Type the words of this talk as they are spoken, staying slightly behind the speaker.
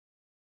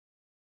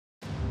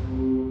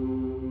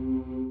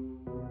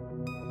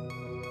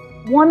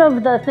One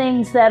of the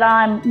things that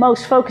I'm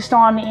most focused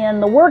on in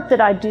the work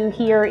that I do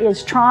here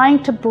is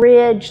trying to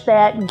bridge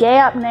that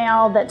gap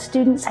now that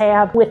students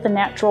have with the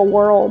natural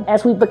world.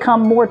 As we've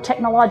become more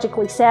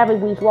technologically savvy,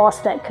 we've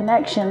lost that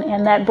connection,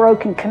 and that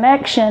broken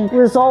connection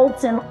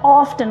results in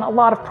often a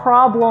lot of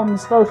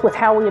problems, both with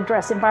how we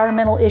address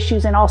environmental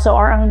issues and also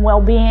our own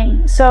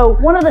well-being. So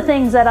one of the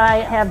things that I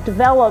have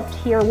developed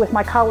here with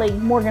my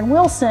colleague Morgan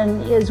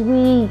Wilson is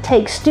we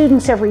take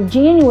students every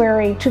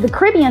January to the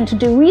Caribbean to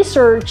do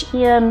research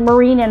in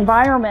marine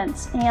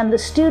environments, and the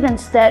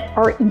students that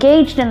are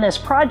engaged in this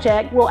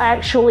project will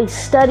actually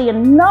study a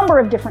number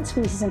of different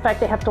species. In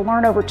fact, they have to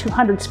learn over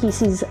 200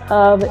 species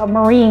of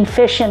marine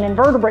fish and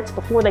invertebrates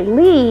before they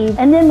leave.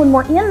 And then when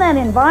we're in that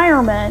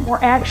environment,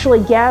 we're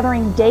actually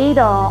gathering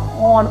data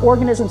on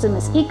organisms in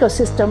this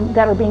ecosystem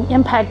that are being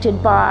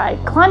impacted by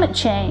climate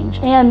change,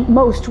 and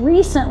most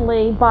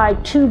recently by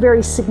two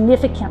very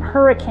significant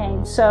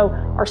hurricanes. So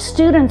our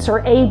students are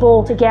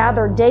able to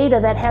gather data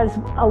that has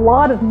a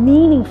lot of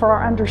meaning for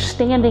our understanding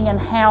and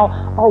how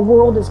our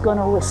world is going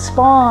to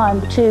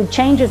respond to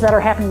changes that are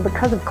happening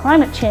because of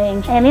climate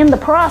change. And in the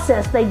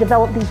process, they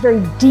develop these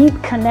very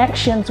deep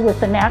connections with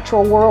the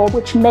natural world,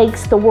 which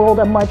makes the world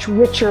a much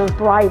richer,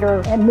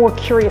 brighter, and more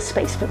curious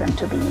space for them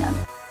to be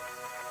in.